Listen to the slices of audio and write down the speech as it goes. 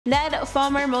Ned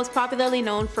Fulmer, most popularly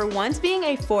known for once being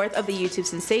a fourth of the YouTube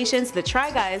sensations The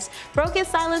Try Guys, broke his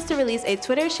silence to release a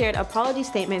Twitter-shared apology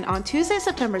statement on Tuesday,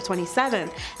 September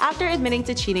 27th, after admitting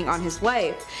to cheating on his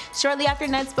wife. Shortly after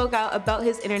Ned spoke out about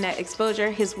his internet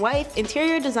exposure, his wife,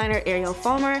 interior designer Ariel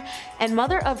Fulmer, and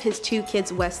mother of his two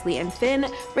kids Wesley and Finn,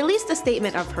 released a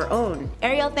statement of her own.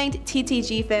 Ariel thanked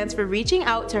TTG fans for reaching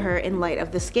out to her in light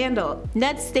of the scandal.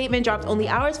 Ned's statement dropped only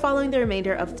hours following the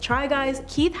remainder of The Try Guys,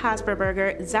 Keith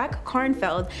Hasperberger, Zach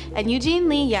Karnfeld, and Eugene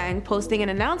Lee Yang posting an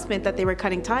announcement that they were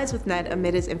cutting ties with Ned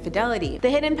amid his infidelity. The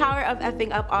Hidden Power of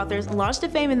Effing Up authors launched to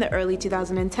fame in the early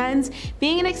 2010s,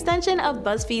 being an extension of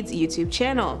BuzzFeed's YouTube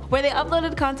channel, where they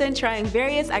uploaded content trying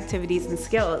various activities and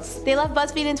skills. They left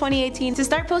BuzzFeed in 2018 to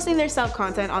start posting their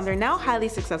self-content on their now highly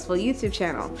successful YouTube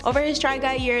channel. Over his Try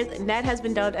Guy years, Ned has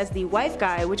been dubbed as the wife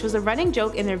guy, which was a running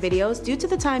joke in their videos due to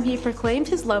the time he proclaimed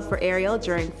his love for Ariel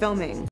during filming.